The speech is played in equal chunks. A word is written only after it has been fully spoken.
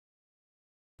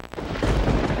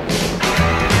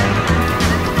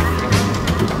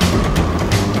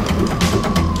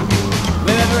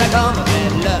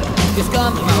is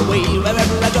coming my way.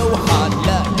 Wherever I go, hard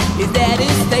luck is there to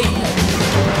stay.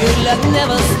 Good luck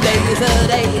never stays a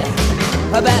day.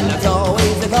 Bad luck's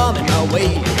always coming my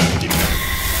way.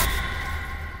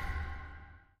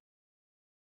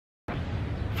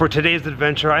 For today's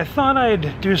adventure, I thought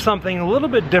I'd do something a little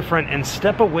bit different and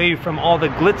step away from all the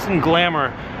glitz and glamour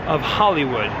of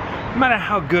Hollywood, no matter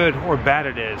how good or bad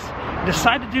it is.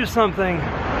 Decide to do something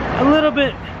a little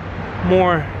bit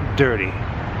more dirty.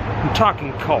 I'm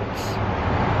talking cults.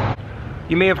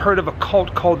 You may have heard of a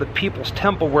cult called the People's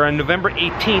Temple, where on November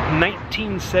 18th,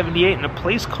 1978, in a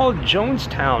place called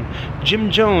Jonestown, Jim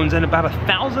Jones and about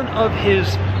 1,000 of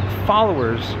his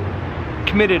followers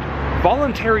committed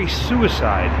voluntary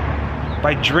suicide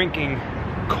by drinking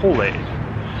Kool-Aid.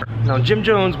 Now, Jim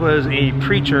Jones was a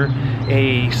preacher,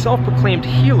 a self-proclaimed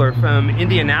healer from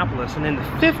Indianapolis, and in the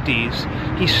 50s,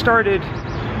 he started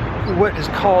what is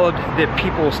called the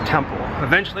People's Temple.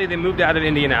 Eventually, they moved out of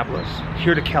Indianapolis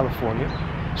here to California,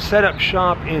 set up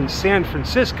shop in San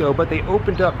Francisco, but they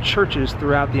opened up churches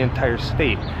throughout the entire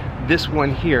state. This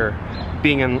one here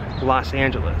being in Los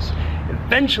Angeles.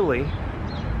 Eventually,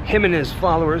 him and his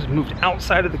followers moved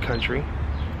outside of the country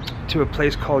to a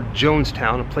place called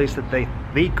Jonestown, a place that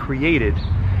they created.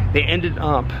 They ended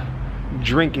up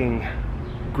drinking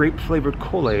grape-flavored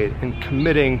Kool-Aid and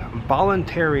committing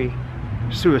voluntary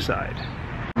suicide.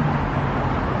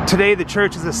 Today, the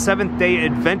church is a Seventh-day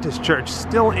Adventist church,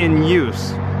 still in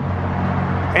use.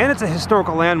 And it's a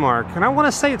historical landmark. And I want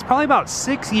to say it's probably about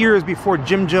 6 years before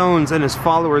Jim Jones and his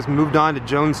followers moved on to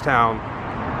Jonestown.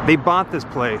 They bought this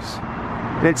place.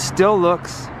 And it still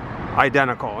looks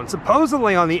identical. And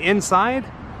supposedly on the inside,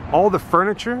 all the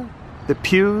furniture, the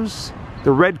pews,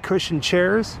 the red cushioned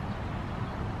chairs,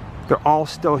 they're all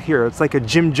still here. It's like a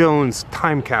Jim Jones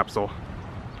time capsule.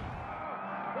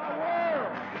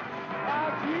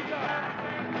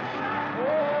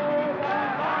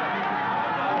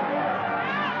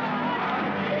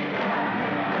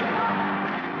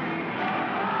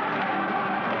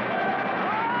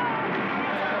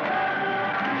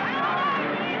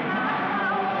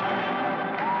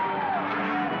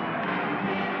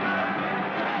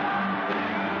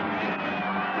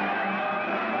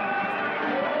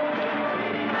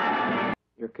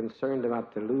 You're concerned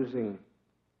about the losing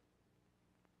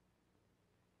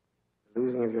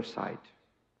of your sight.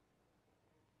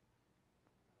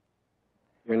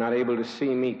 You're not able to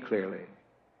see me clearly.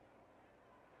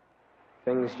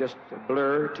 Things just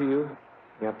blur to you.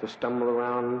 You have to stumble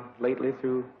around lately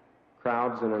through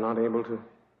crowds and are not able to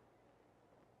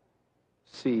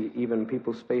see even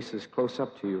people's faces close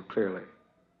up to you clearly.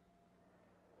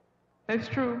 That's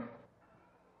true.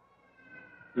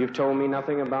 You've told me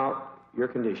nothing about your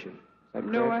condition. Is that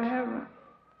No, correct? I haven't.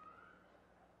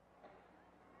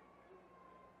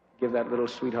 Give that little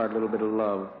sweetheart a little bit of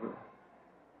love.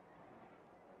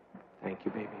 Thank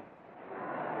you, baby.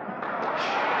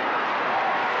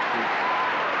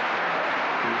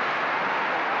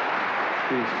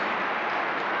 Peace.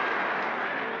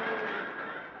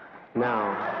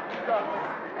 Now,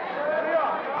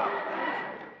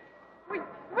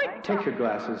 take your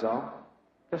glasses off.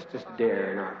 Just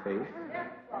dare in our faith.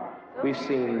 We've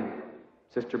seen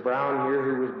Sister Brown here,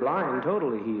 who was blind,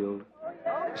 totally healed.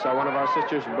 We saw one of our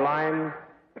sisters blind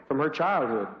from her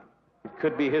childhood. It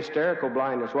could be hysterical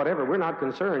blindness, whatever. We're not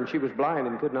concerned. She was blind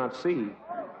and could not see.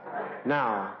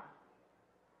 Now,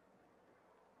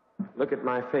 look at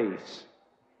my face.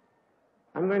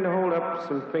 I'm going to hold up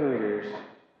some fingers.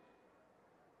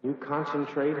 You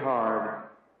concentrate hard.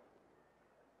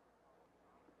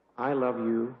 I love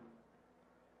you.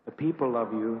 The people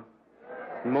love you.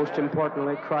 And most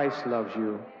importantly, Christ loves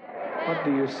you. What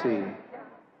do you see?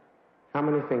 How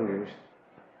many fingers?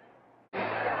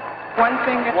 One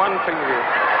finger. One finger.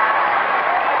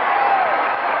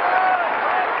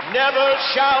 Never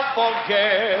shall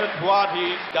forget what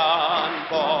he's done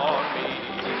for me.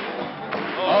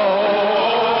 Oh,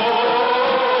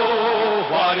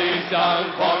 what he's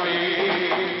done for me.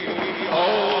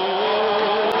 Oh,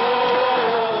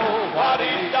 what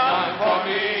he's done for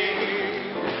me.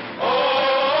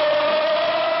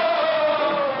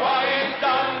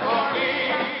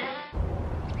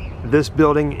 This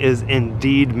building is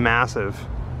indeed massive.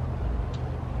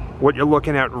 What you're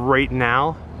looking at right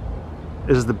now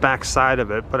is the back side of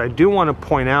it, but I do want to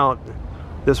point out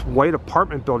this white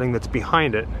apartment building that's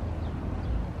behind it.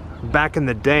 Back in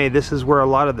the day, this is where a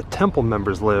lot of the temple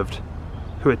members lived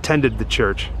who attended the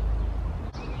church.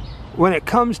 When it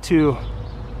comes to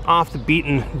off the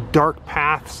beaten dark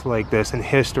paths like this in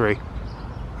history,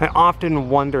 I often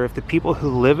wonder if the people who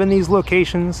live in these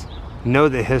locations know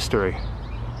the history.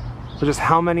 So just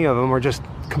how many of them are just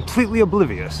completely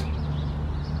oblivious.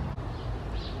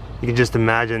 You can just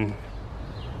imagine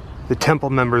the temple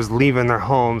members leaving their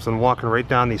homes and walking right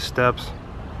down these steps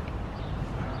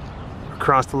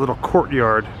across the little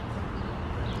courtyard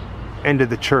into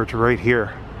the church right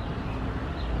here.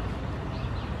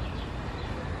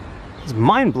 It's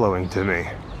mind-blowing to me.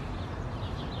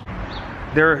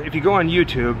 There, if you go on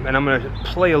YouTube, and I'm going to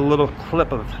play a little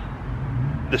clip of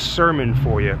the sermon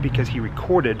for you because he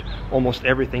recorded almost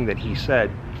everything that he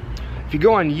said. If you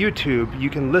go on YouTube, you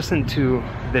can listen to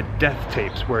the death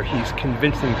tapes where he's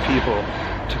convincing people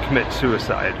to commit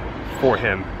suicide for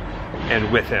him and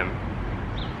with him.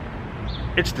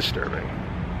 It's disturbing.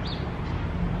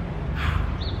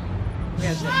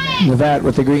 The vat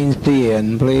with the green tea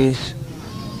in, please.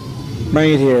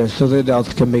 Bring it here so the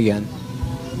adults can begin.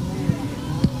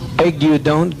 Beg you,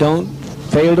 don't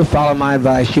fail to follow my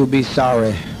advice. You'll be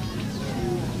sorry.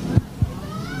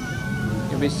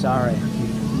 You'll be sorry.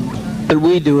 That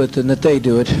we do it than that they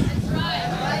do it.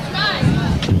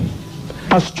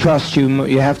 Must trust you.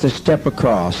 You have to step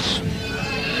across.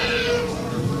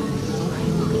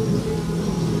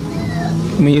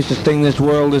 We used to sing this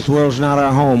world's not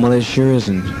our home. Well, it sure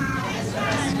isn't.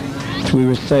 As we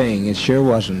were saying, it sure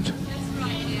wasn't.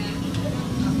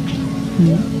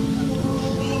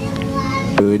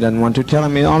 He doesn't want to tell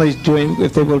him. All he's doing,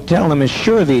 if they will tell him,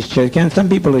 assure these children. Some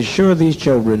people assure these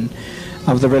children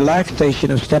of the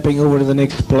relaxation of stepping over to the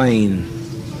next plane.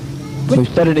 We've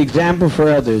set an example for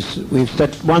others. We've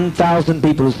set 1,000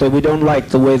 people who say we don't like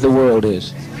the way the world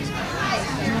is.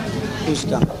 You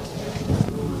stop.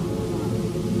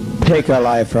 Take our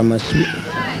life from us.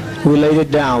 We laid it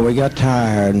down. We got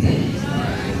tired.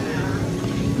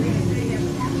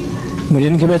 We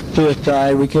didn't commit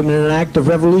suicide. We committed an act of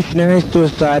revolutionary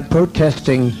suicide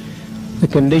protesting the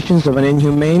conditions of an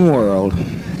inhumane world.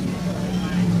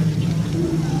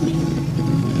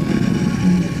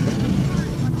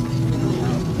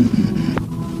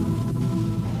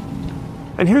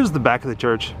 And here's the back of the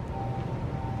church.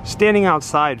 Standing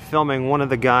outside filming, one of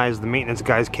the guys, the maintenance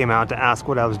guys, came out to ask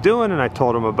what I was doing, and I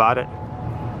told him about it.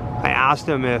 I asked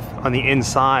him if on the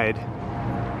inside,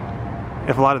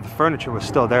 if a lot of the furniture was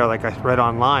still there like I read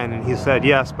online, and he said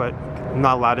yes, but I'm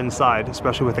not allowed inside,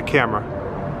 especially with a camera.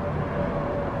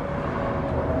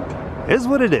 It is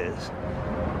what it is.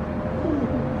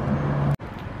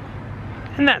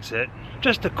 And that's it.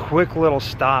 Just a quick little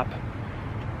stop.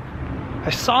 I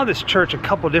saw this church a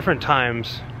couple different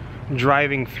times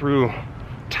driving through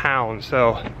town,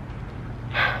 so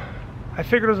I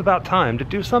figured it was about time to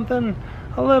do something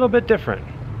a little bit different.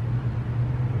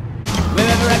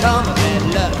 Wherever I come,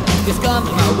 bad luck just comes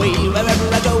my way.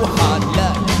 Wherever I go, hard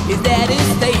luck is there to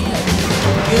stay.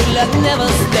 Good luck never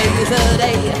stays a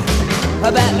day.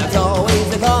 Bad luck's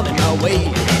always coming my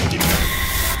way.